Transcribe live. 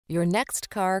Your next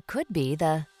car could be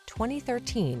the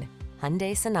 2013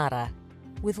 Hyundai Sonata.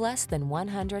 With less than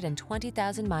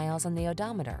 120,000 miles on the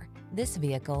odometer, this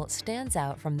vehicle stands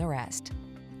out from the rest.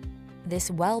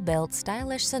 This well-built,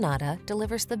 stylish Sonata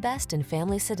delivers the best in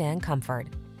family sedan comfort.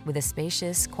 With a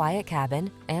spacious, quiet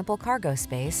cabin, ample cargo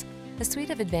space, a suite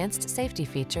of advanced safety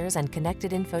features, and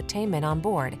connected infotainment on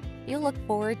board, you'll look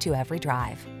forward to every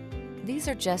drive. These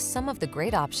are just some of the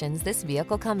great options this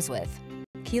vehicle comes with: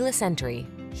 keyless entry,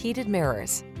 heated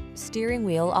mirrors, steering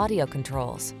wheel audio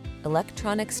controls,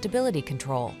 electronic stability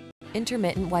control,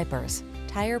 intermittent wipers,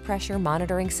 tire pressure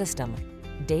monitoring system,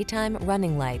 daytime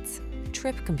running lights,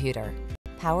 trip computer,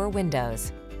 power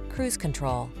windows, cruise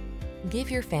control.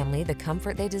 Give your family the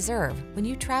comfort they deserve when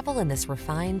you travel in this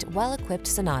refined, well-equipped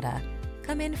Sonata.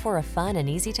 Come in for a fun and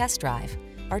easy test drive.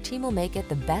 Our team will make it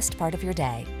the best part of your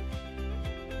day.